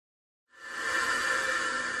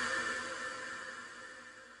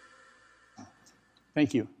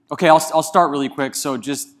Thank you. Okay, I'll start really quick. So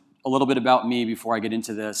just a little bit about me before I get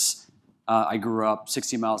into this. I grew up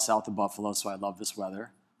 60 miles south of Buffalo, so I love this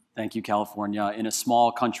weather. Thank you, California. In a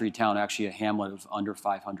small country town, actually a hamlet of under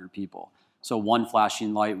 500 people. So one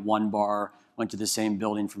flashing light, one bar, went to the same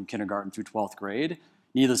building from kindergarten through 12th grade.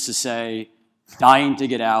 Needless to say, dying to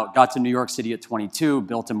get out, got to New York City at 22,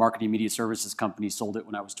 built a marketing media services company, sold it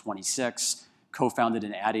when I was 26, co-founded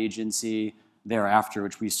an ad agency thereafter,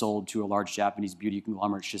 which we sold to a large Japanese beauty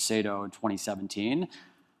conglomerate, Shiseido, in 2017.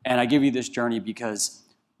 And I give you this journey because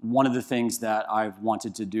one of the things that I've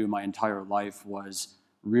wanted to do my entire life was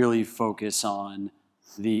really focus on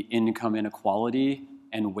the income inequality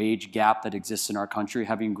and wage gap that exists in our country.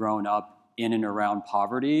 Having grown up in and around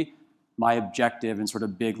poverty, my objective and sort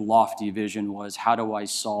of big lofty vision was, how do I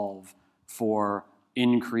solve for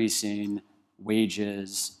increasing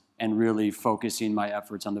wages and really focusing my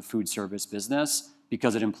efforts on the food service business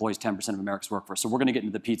because it employs 10% of America's workforce. So we're gonna get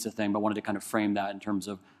into the pizza thing, but I wanted to kind of frame that in terms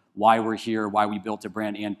of why we're here, why we built a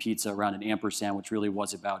brand and pizza around an ampersand, which really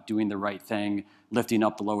was about doing the right thing, lifting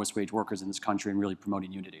up the lowest wage workers in this country and really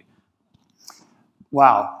promoting unity.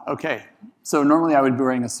 Wow, okay. So normally I would be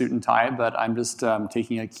wearing a suit and tie, but I'm just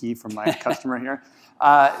taking a key from my customer here.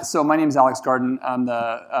 So my name is Alex Garden. I'm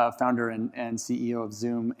the founder and CEO of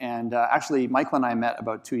Zume. And actually, Michael and I met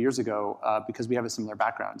about 2 years ago because we have a similar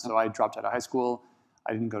background. So I dropped out of high school.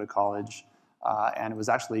 I didn't go to college. And was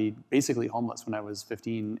actually basically homeless when I was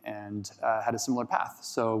 15 and had a similar path.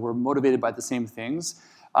 So we're motivated by the same things.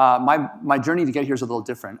 My journey to get here is a little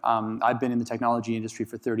different. I've been in the technology industry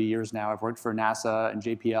for 30 years now. I've worked for NASA and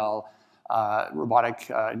JPL,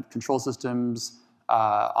 robotic control systems,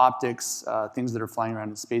 optics, things that are flying around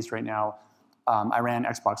in space right now. I ran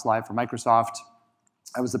Xbox Live for Microsoft.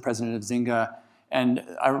 I was the president of Zynga. And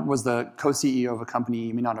I was the co-CEO of a company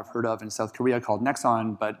you may not have heard of in South Korea called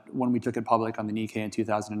Nexon, but when we took it public on the Nikkei in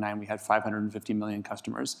 2009, we had 550 million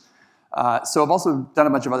customers. So I've also done a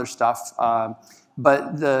bunch of other stuff.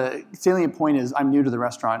 But the salient point is I'm new to the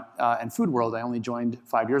restaurant and food world. I only joined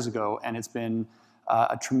 5 years ago, and it's been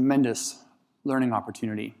a tremendous learning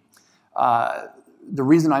opportunity. The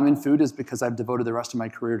reason I'm in food is because I've devoted the rest of my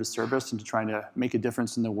career to service and to trying to make a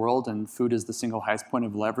difference in the world, and food is the single highest point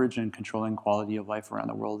of leverage in controlling quality of life around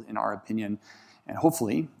the world, in our opinion. And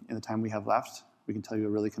hopefully, in the time we have left, we can tell you a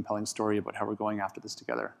really compelling story about how we're going after this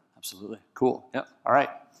together. Absolutely. Cool. Yep. All right.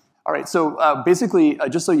 All right, so basically,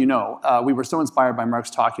 just so you know, we were so inspired by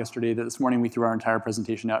Mark's talk yesterday that this morning we threw our entire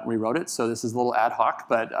presentation out and rewrote it. So this is a little ad hoc,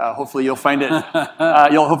 but hopefully you'll find it.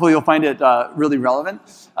 Hopefully you'll find it really relevant.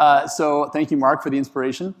 So thank you, Mark, for the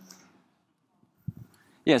inspiration.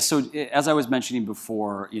 Yeah. So as I was mentioning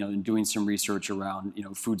before, in doing some research around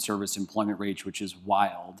food service employment rates, which is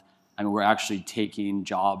wild. I mean, we're actually taking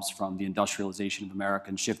jobs from the industrialization of America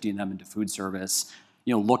and shifting them into food service.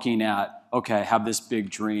 Looking at, okay, I have this big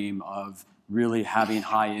dream of really having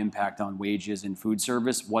high impact on wages in food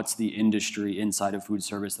service. What's the industry inside of food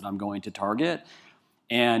service that I'm going to target?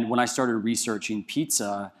 And when I started researching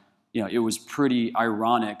pizza, it was pretty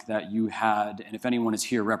ironic that you had, and if anyone is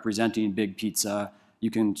here representing Big Pizza,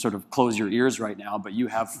 you can sort of close your ears right now, but you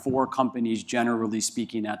have 4 companies, generally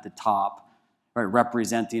speaking, at the top, right,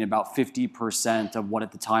 representing about 50% of what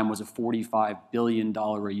at the time was a $45 billion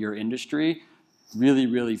a year industry. Really,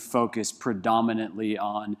 really focused predominantly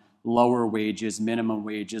on lower wages, minimum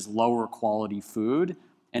wages, lower quality food,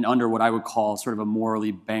 and under what I would call sort of a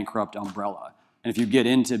morally bankrupt umbrella. And if you get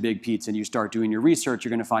into Big Pizza and you start doing your research, you're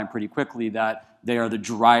going to find pretty quickly that they are the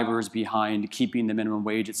drivers behind keeping the minimum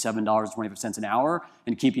wage at $7.25 an hour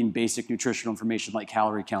and keeping basic nutritional information like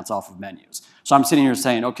calorie counts off of menus. So I'm sitting here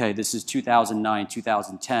saying, okay, this is 2009,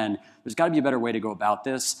 2010. There's got to be a better way to go about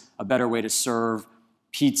this, a better way to serve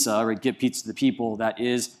pizza, right, get pizza to the people that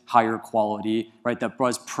is higher quality, right, that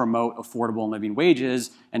does promote affordable and living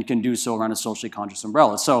wages and can do so around a socially conscious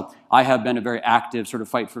umbrella. So I have been a very active sort of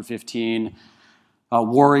Fight for 15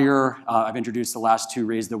 warrior. I've introduced the last 2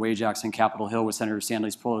 Raise the Wage Acts on Capitol Hill with Senator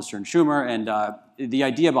Sanders, Pelosi, and Schumer. And the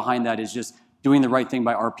idea behind that is just doing the right thing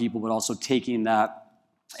by our people, but also taking that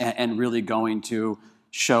and really going to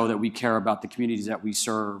show that we care about the communities that we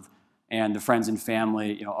serve and the friends and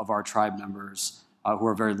family of our tribe members who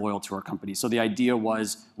are very loyal to our company. So the idea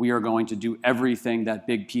was we are going to do everything that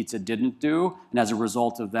Big Pizza didn't do, and as a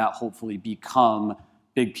result of that, hopefully become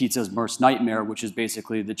Big Pizza's worst nightmare, which is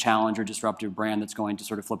basically the challenge or disruptive brand that's going to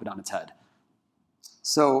sort of flip it on its head.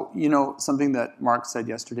 So, something that Mark said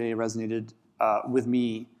yesterday resonated with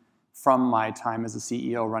me from my time as a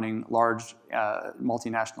CEO running large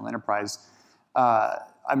multinational enterprise.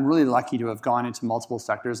 I'm really lucky to have gone into multiple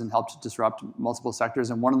sectors and helped disrupt multiple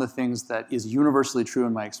sectors. And one of the things that is universally true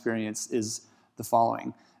in my experience is the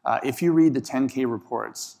following. If you read the 10K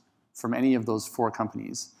reports from any of those 4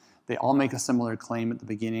 companies, they all make a similar claim at the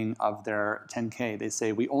beginning of their 10K. They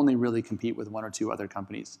say, we only really compete with 1 or 2 other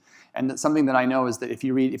companies. And something that I know is that if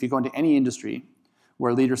you go into any industry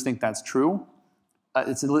where leaders think that's true,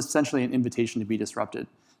 it's essentially an invitation to be disrupted.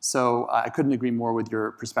 So I couldn't agree more with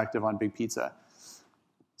your perspective on Big Pizza.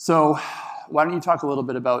 So why don't you talk a little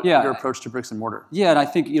bit about your approach to bricks and mortar? Yeah, and I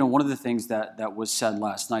think one of the things that was said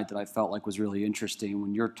last night that I felt like was really interesting,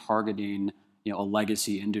 when you're targeting a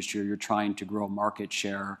legacy industry, you're trying to grow market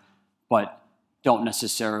share, but don't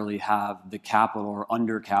necessarily have the capital or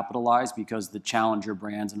undercapitalized, because the challenger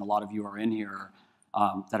brands, and a lot of you are in here,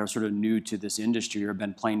 that are sort of new to this industry or have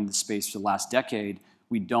been playing in the space for the last decade,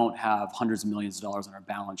 we don't have hundreds of millions of dollars on our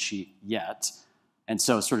balance sheet yet. And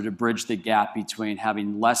so sort of to bridge the gap between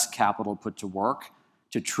having less capital put to work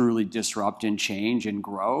to truly disrupt and change and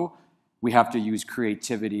grow, we have to use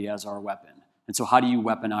creativity as our weapon. And so how do you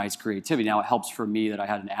weaponize creativity? Now, it helps for me that I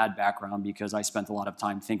had an ad background, because I spent a lot of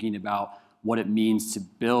time thinking about what it means to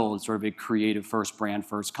build sort of a creative first, brand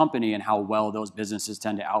first company, and how well those businesses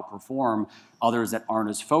tend to outperform others that aren't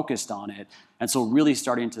as focused on it. And so really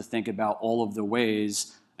starting to think about all of the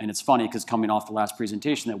ways, and it's funny because coming off the last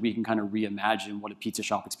presentation, that we can kind of reimagine what a pizza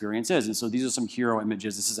shop experience is. And so these are some hero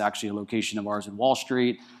images. This is actually a location of ours in Wall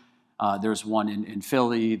Street. There's one in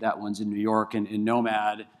Philly, that one's in New York in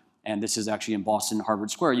Nomad, and this is actually in Boston, Harvard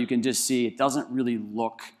Square. You can just see it doesn't really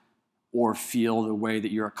look or feel the way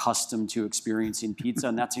that you're accustomed to experiencing pizza,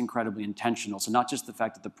 and that's incredibly intentional. So not just the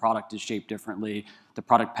fact that the product is shaped differently, the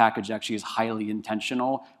product package actually is highly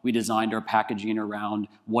intentional. We designed our packaging around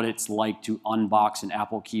what it's like to unbox an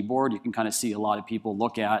Apple keyboard. You can kind of see a lot of people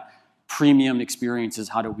look at premium experiences.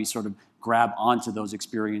 How do we sort of grab onto those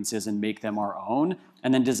experiences and make them our own?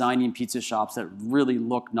 And then designing pizza shops that really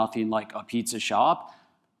look nothing like a pizza shop,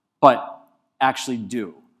 but actually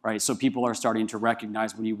do. Right, so people are starting to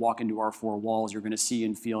recognize when you walk into our 4 walls, you're going to see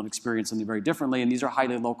and feel and experience something very differently, and these are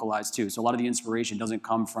highly localized too. So a lot of the inspiration doesn't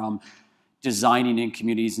come from designing in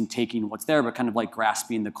communities and taking what's there, but kind of like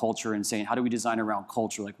grasping the culture and saying, how do we design around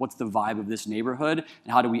culture? Like, what's the vibe of this neighborhood,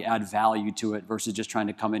 and how do we add value to it versus just trying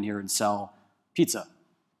to come in here and sell pizza?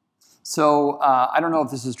 So I don't know if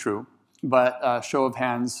this is true, but show of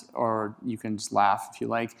hands, or you can just laugh if you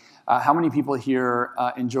like. How many people here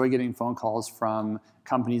enjoy getting phone calls from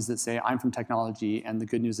companies that say, I'm from technology, and the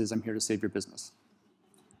good news is I'm here to save your business?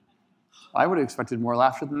 I would have expected more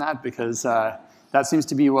laughter than that, because that seems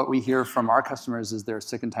to be what we hear from our customers, is they're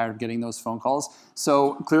sick and tired of getting those phone calls.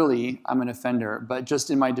 So clearly, I'm an offender. But just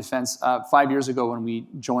in my defense, 5 years ago when we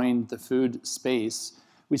joined the food space,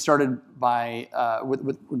 we started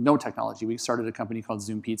with no technology. We started a company called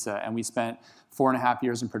Zume Pizza, and we spent 4.5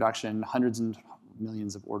 years in production, hundreds and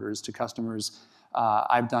millions of orders to customers.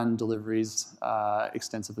 I've done deliveries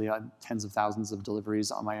extensively, tens of thousands of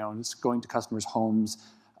deliveries on my own, just going to customers' homes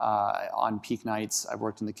on peak nights. I've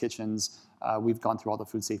worked in the kitchens. We've gone through all the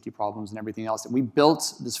food safety problems and everything else. And we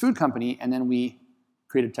built this food company, and then we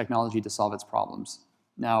created technology to solve its problems.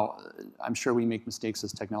 Now, I'm sure we make mistakes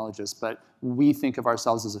as technologists, but we think of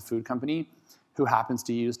ourselves as a food company who happens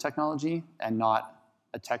to use technology and not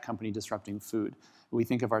a tech company disrupting food. We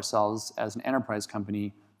think of ourselves as an enterprise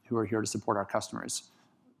company who are here to support our customers.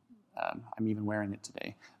 I'm even wearing it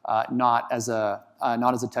today. Not as a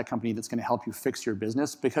tech company that's going to help you fix your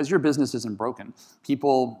business, because your business isn't broken.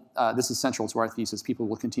 People, this is central to our thesis, people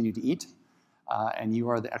will continue to eat, and you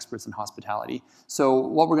are the experts in hospitality. So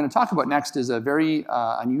what we're going to talk about next is a very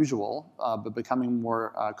unusual, but becoming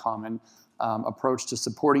more common approach to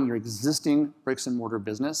supporting your existing bricks and mortar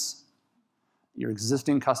business, your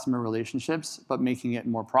existing customer relationships, but making it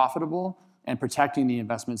more profitable and protecting the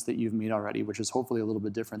investments that you've made already, which is hopefully a little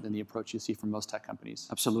bit different than the approach you see from most tech companies.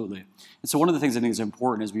 Absolutely. And so one of the things I think is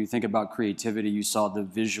important is when you think about creativity, you saw the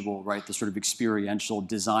visual, right, the sort of experiential,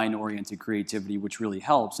 design-oriented creativity, which really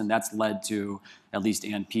helps, and that's led to, at least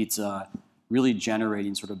And Pizza, really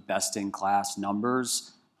generating sort of best-in-class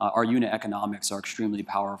numbers. Our unit economics are extremely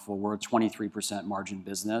powerful. We're a 23% margin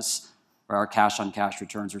business, where our cash-on-cash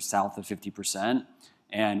returns are south of 50%.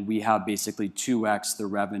 And we have basically 2x the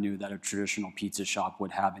revenue that a traditional pizza shop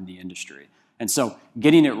would have in the industry. And so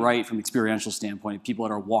getting it right from an experiential standpoint, people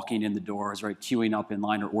that are walking in the doors, right, queuing up in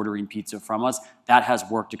line or ordering pizza from us, that has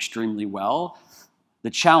worked extremely well. The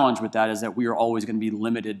challenge with that is that we are always going to be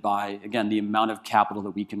limited by, again, the amount of capital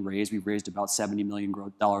that we can raise. We've raised about $70 million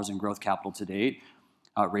in growth capital to date,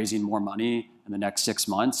 raising more money in the next 6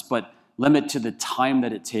 months, but limit to the time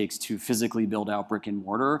that it takes to physically build out brick and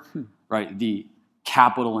mortar, right? The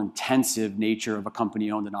capital intensive nature of a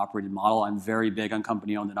company owned and operated model. I'm very big on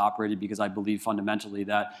company owned and operated because I believe fundamentally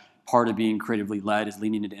that part of being creatively led is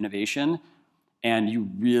leaning into innovation. And you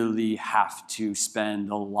really have to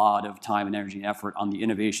spend a lot of time and energy and effort on the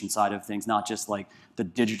innovation side of things, not just like the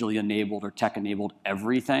digitally enabled or tech enabled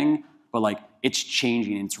everything, but like it's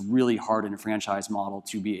changing. It's really hard in a franchise model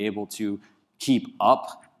to be able to keep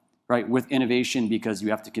up, right, with innovation, because you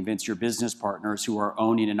have to convince your business partners who are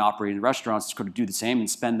owning and operating restaurants to do the same and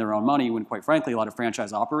spend their own money, when quite frankly, a lot of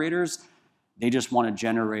franchise operators, they just want to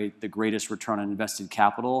generate the greatest return on invested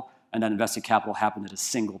capital, and that invested capital happened at a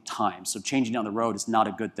single time. So changing down the road is not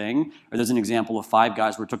a good thing. Or there's an example of Five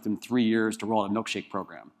Guys where it took them 3 years to roll out a milkshake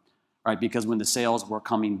program, right? Because when the sales were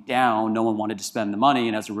coming down, no one wanted to spend the money,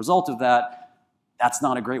 and as a result of that, that's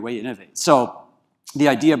not a great way to innovate. So the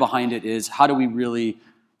idea behind it is, how do we really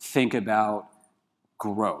think about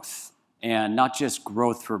growth? And not just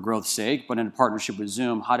growth for growth's sake, but in a partnership with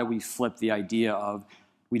Zume, how do we flip the idea of,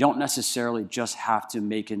 we don't necessarily just have to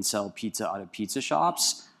make and sell pizza out of pizza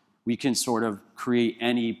shops. We can sort of create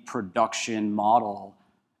any production model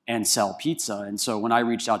and sell pizza. And so when I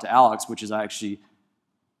reached out to Alex, which is actually,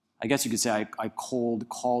 I guess you could say I cold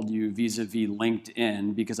called you vis-a-vis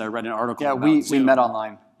LinkedIn because I read an article about we Zoom. met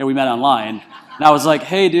online. Yeah, we met online. And I was like,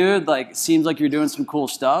 hey, dude, like, seems like you're doing some cool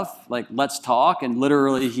stuff. Like, let's talk. And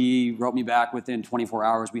literally, he wrote me back within 24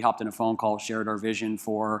 hours. We hopped in a phone call, shared our vision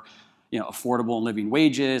for, affordable and living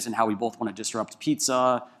wages and how we both want to disrupt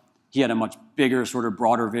pizza. He had a much bigger, sort of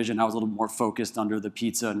broader vision. I was a little more focused under the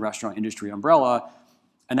pizza and restaurant industry umbrella.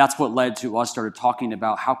 And that's what led to us started talking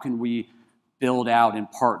about how can we build out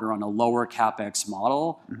and partner on a lower CapEx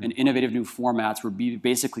model and innovative new formats where we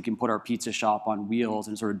basically can put our pizza shop on wheels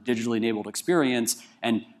and sort of digitally enabled experience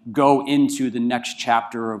and go into the next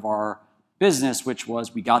chapter of our business, which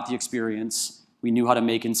was we got the experience, we knew how to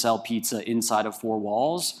make and sell pizza inside of 4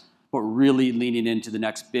 walls, but really leaning into the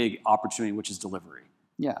next big opportunity, which is delivery.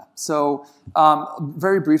 Yeah, so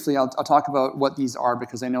very briefly, I'll talk about what these are,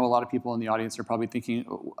 because I know a lot of people in the audience are probably thinking,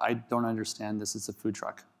 oh, I don't understand this, it's a food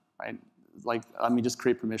truck, right? Like, let me just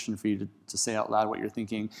create permission for you to say out loud what you're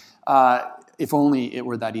thinking. If only it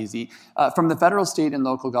were that easy. From the federal, state, and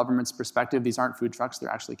local government's perspective, these aren't food trucks, they're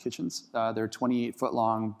actually kitchens. They're 28-foot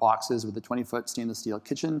long boxes with a 20-foot stainless steel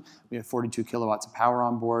kitchen. We have 42 kilowatts of power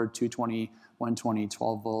on board, 220, 120,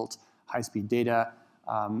 12-volt, high-speed data,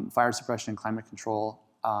 fire suppression and climate control.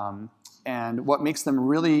 And what makes them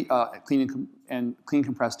really clean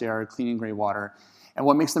compressed air, clean gray water. And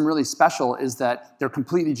what makes them really special is that they're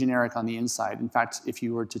completely generic on the inside. In fact, if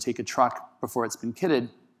you were to take a truck before it's been kitted,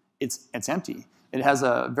 it's empty. It has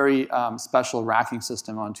a very special racking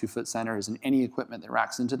system on 2-foot centers, and any equipment that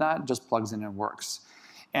racks into that just plugs in and works.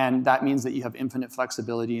 And that means that you have infinite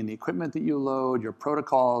flexibility in the equipment that you load, your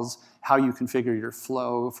protocols, how you configure your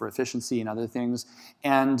flow for efficiency and other things.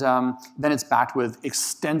 And then it's backed with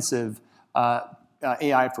extensive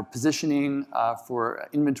AI for positioning, for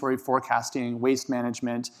inventory forecasting, waste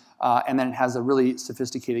management, and then it has a really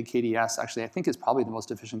sophisticated KDS. Actually, I think it's probably the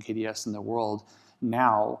most efficient KDS in the world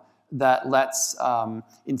now, that lets,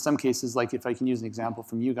 in some cases, like if I can use an example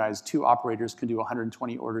from you guys, 2 operators can do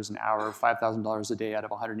 120 orders an hour, $5,000 a day out of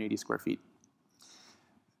 180 square feet.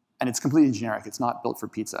 And it's completely generic. It's not built for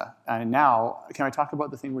pizza. And now, can I talk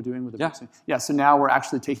about the thing we're doing with the bricks? Yeah, so now we're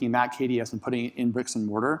actually taking that KDS and putting it in bricks and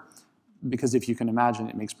mortar, because if you can imagine,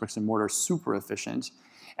 it makes bricks and mortar super efficient.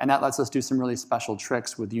 And that lets us do some really special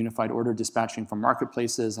tricks with unified order dispatching from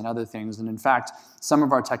marketplaces and other things. And in fact, some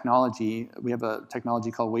of our technology, we have a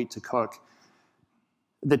technology called Wait to Cook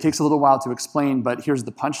that takes a little while to explain, but here's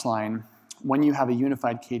the punchline. When you have a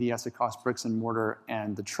unified KDS across bricks and mortar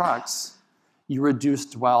and the trucks, you reduce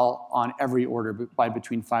dwell on every order by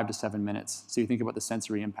between 5 to 7 minutes. So you think about the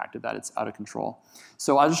sensory impact of that, it's out of control.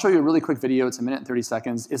 So I'll just show you a really quick video. It's 1 minute and 30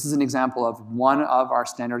 seconds. This is an example of one of our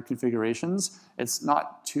standard configurations. It's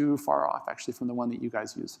not too far off, actually, from the one that you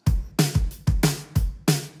guys use.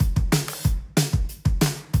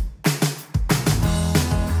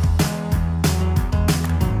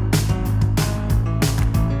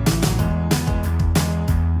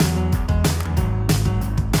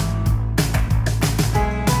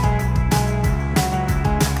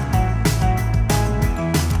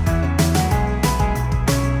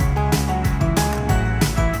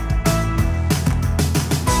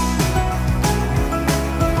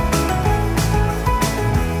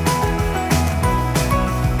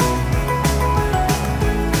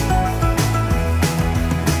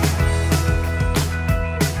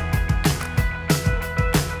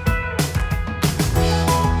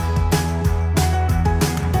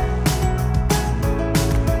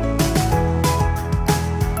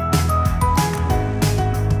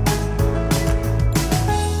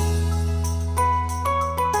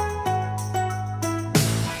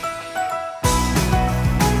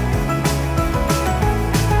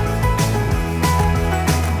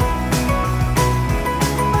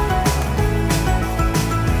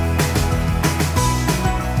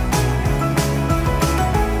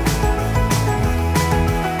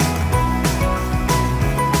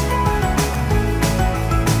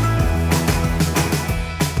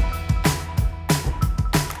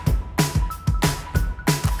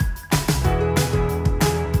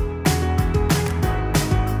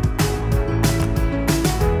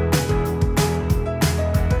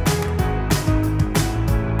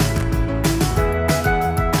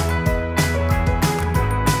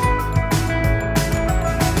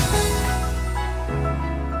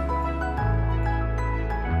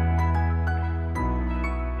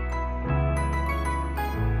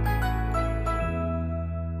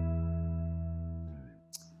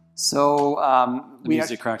 So The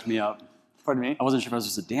music cracked me up. Pardon me? I wasn't sure if I was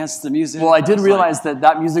supposed to dance to the music. Well, I did realize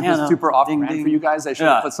that music was super off-brand ding. for you guys. I should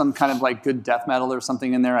have put some kind of like good death metal or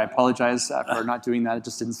something in there. I apologize for not doing that. It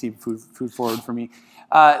just didn't seem food forward for me.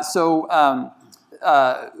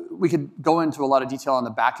 We could go into a lot of detail on the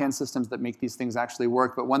back-end systems that make these things actually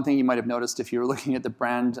work, but one thing you might have noticed if you were looking at the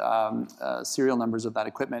brand serial numbers of that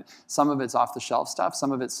equipment, some of it's off-the-shelf stuff,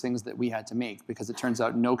 some of it's things that we had to make, because it turns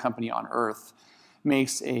out no company on earth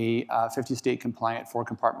makes a 50-state compliant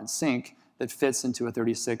 4-compartment sink that fits into a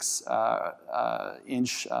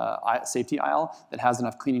 36-inch safety aisle that has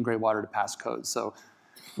enough clean gray water to pass codes. So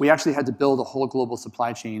we actually had to build a whole global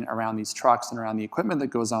supply chain around these trucks and around the equipment that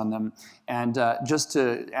goes on them. And just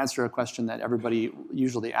to answer a question that everybody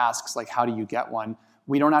usually asks, like how do you get one?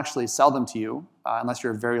 We don't actually sell them to you unless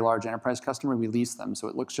you're a very large enterprise customer. We lease them, so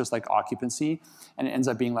it looks just like occupancy, and it ends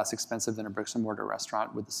up being less expensive than a bricks and mortar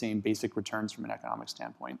restaurant with the same basic returns from an economic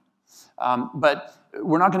standpoint. But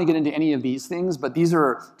we're not going to get into any of these things, but these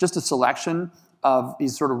are just a selection of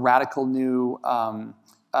these sort of radical new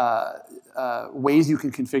ways you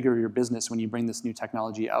can configure your business when you bring this new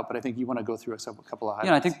technology out. But I think you want to go through a couple of highlights.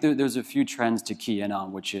 Yeah, I think there's a few trends to key in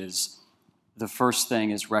on, which is the first thing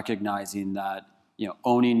is recognizing that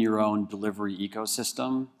owning your own delivery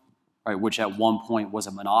ecosystem, right, which at one point was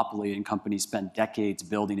a monopoly and companies spent decades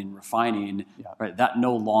building and refining, right, that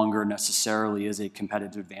no longer necessarily is a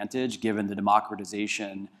competitive advantage given the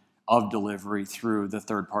democratization of delivery through the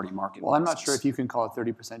third-party market. Well, I'm not sure if you can call a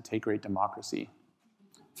 30% take rate democracy.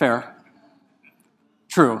 Fair.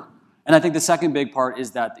 True. And I think the second big part is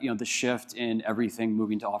that the shift in everything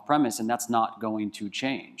moving to off-premise, and that's not going to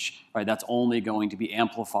change, right? That's only going to be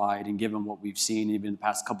amplified, and given what we've seen even in the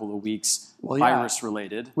past couple of weeks,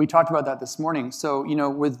 virus-related. We talked about that this morning. So,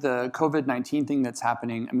 with the COVID-19 thing that's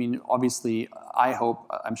happening, I mean, obviously,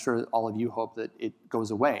 I'm sure all of you hope that it goes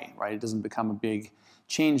away, right? It doesn't become a big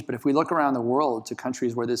change. But if we look around the world to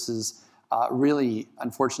countries where this is really,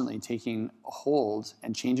 unfortunately, taking hold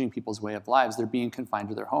and changing people's way of lives, they're being confined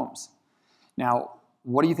to their homes. Now,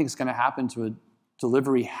 what do you think is going to happen to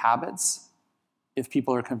delivery habits if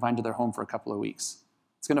people are confined to their home for a couple of weeks?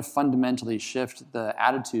 It's going to fundamentally shift the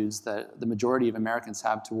attitudes that the majority of Americans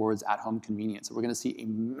have towards at-home convenience. So we're going to see a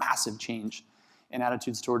massive change in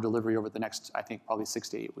attitudes toward delivery over the next, I think, probably 6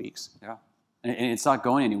 to 8 weeks. Yeah. And it's not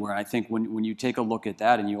going anywhere. I think when you take a look at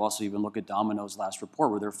that, and you also even look at Domino's last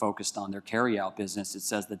report where they're focused on their carry-out business, it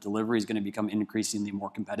says that delivery is going to become increasingly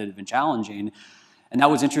more competitive and challenging. And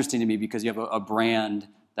that was interesting to me because you have a brand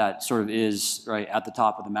that sort of is right at the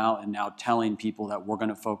top of the mountain now telling people that we're going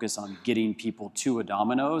to focus on getting people to a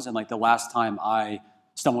Domino's. And like the last time I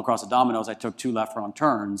stumbled across a Domino's, I took 2 left-wrong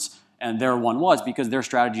turns, and their one was because their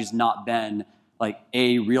strategy has not been like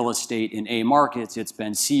A, real estate in A markets, it's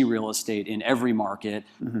been C, real estate in every market,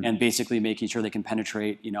 and basically making sure they can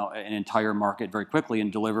penetrate an entire market very quickly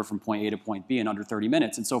and deliver from point A to point B in under 30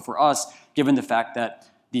 minutes. And so for us, given the fact that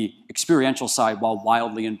the experiential side, while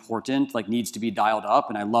wildly important, like needs to be dialed up,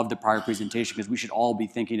 and I love the prior presentation because we should all be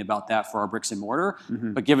thinking about that for our bricks and mortar,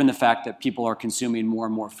 but given the fact that people are consuming more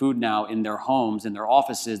and more food now in their homes, in their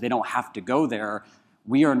offices, they don't have to go there.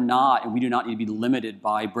 We do not need to be limited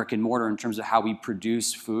by brick and mortar in terms of how we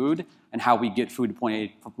produce food and how we get food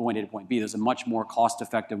from point A to point B. There's a much more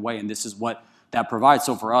cost-effective way, and this is what that provides.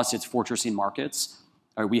 So for us, it's fortressing markets.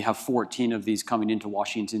 We have 14 of these coming into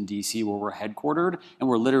Washington, D.C., where we're headquartered, and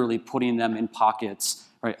we're literally putting them in pockets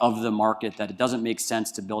of the market that it doesn't make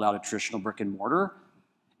sense to build out a traditional brick and mortar.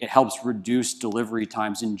 It helps reduce delivery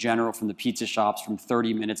times in general from the pizza shops from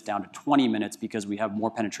 30 minutes down to 20 minutes because we have more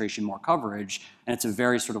penetration, more coverage. And it's a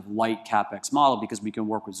very sort of light CapEx model because we can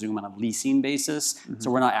work with Zume on a leasing basis. So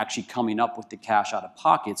we're not actually coming up with the cash out of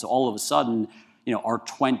pocket. So all of a sudden, our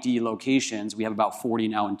 20 locations, we have about 40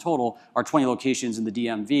 now in total, our 20 locations in the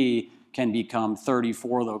DMV can become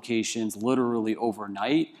 34 locations literally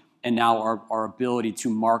overnight. And now our ability to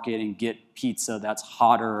market and get pizza that's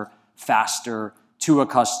hotter, faster, to a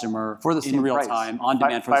customer for the same in real price. time, on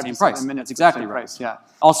demand for the same 5 to 7 price. minutes That's exactly for the right. same price,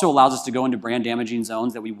 yeah. Also allows us to go into brand damaging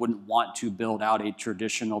zones that we wouldn't want to build out a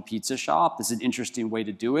traditional pizza shop. This is an interesting way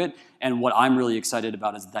to do it. And what I'm really excited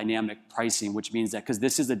about is dynamic pricing, which means that because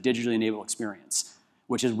this is a digitally enabled experience,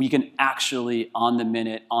 which is we can actually on the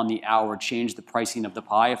minute, on the hour, change the pricing of the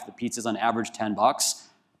pie. If the pizza's on average $10,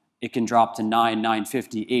 it can drop to $9,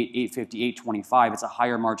 $9.50, $8, $8.50, $8.25. It's a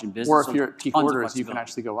higher margin business. Or if you're at peak orders, you can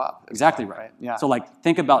actually go up. Exactly right. Yeah. So like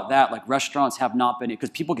think about that. Like restaurants have not been,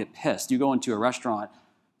 because people get pissed. You go into a restaurant,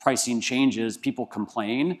 pricing changes, people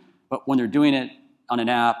complain, but when they're doing it on an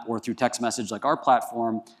app or through text message like our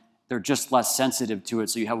platform, they're just less sensitive to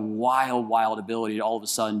it. So you have wild ability to all of a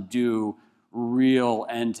sudden do real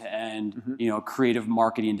end-to-end, creative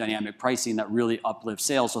marketing, dynamic pricing that really uplifts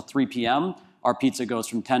sales. So 3 p.m., our pizza goes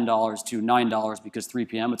from $10 to $9 because 3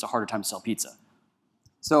 p.m. it's a harder time to sell pizza.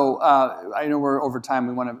 So I know we're over time.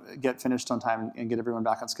 We want to get finished on time and get everyone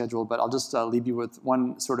back on schedule. But I'll just leave you with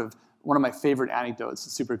one of my favorite anecdotes.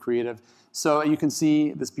 It's super creative. So you can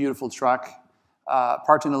see this beautiful truck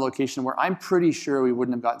parked in a location where I'm pretty sure we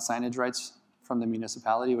wouldn't have gotten signage rights from the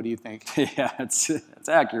municipality. What do you think? Yeah, it's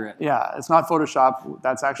accurate. Yeah, it's not Photoshop.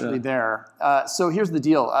 That's actually there. So here's the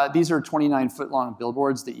deal. These are 29-foot-long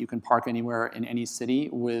billboards that you can park anywhere in any city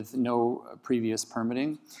with no previous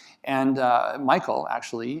permitting. And Michael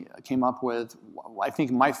actually came up with, I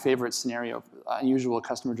think, my favorite scenario, unusual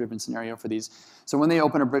customer-driven scenario for these. So when they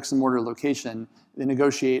open a bricks-and-mortar location, they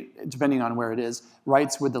negotiate, depending on where it is,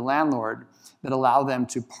 rights with the landlord that allow them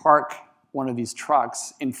to park one of these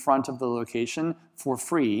trucks in front of the location for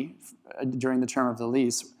free during the term of the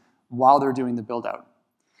lease while they're doing the build-out.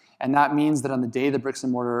 And that means that on the day the bricks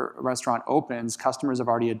and mortar restaurant opens, customers have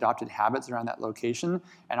already adopted habits around that location,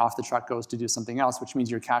 and off the truck goes to do something else, which means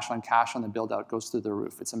your cash on the build-out goes through the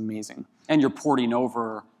roof. It's amazing. And you're porting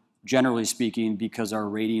over, generally speaking, because our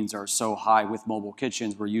ratings are so high with mobile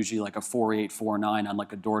kitchens, we're usually like a 4.8, 4.9 on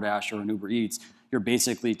like a DoorDash or an Uber Eats. You're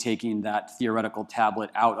basically taking that theoretical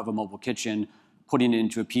tablet out of a mobile kitchen, putting it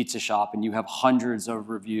into a pizza shop, and you have hundreds of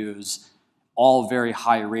reviews, all very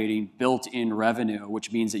high rating, built-in revenue,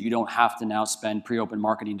 which means that you don't have to now spend pre-open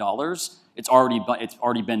marketing dollars. It's already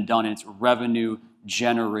been done, and it's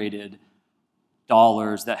revenue-generated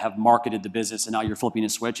dollars that have marketed the business, and now you're flipping a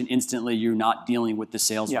switch, and instantly you're not dealing with the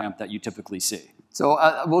sales ramp that you typically see. So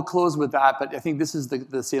we'll close with that, but I think this is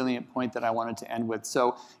the salient point that I wanted to end with.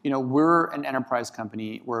 So, we're an enterprise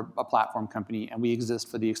company, we're a platform company, and we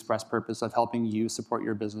exist for the express purpose of helping you support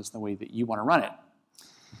your business in the way that you want to run it.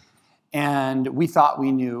 And we thought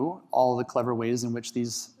we knew all the clever ways in which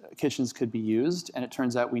these kitchens could be used, and it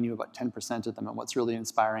turns out we knew about 10% of them. And what's really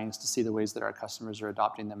inspiring is to see the ways that our customers are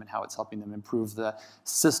adopting them and how it's helping them improve the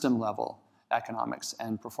system level economics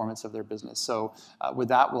and performance of their business. So with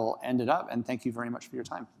that, we'll end it up, and thank you very much for your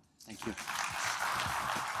time. Thank you.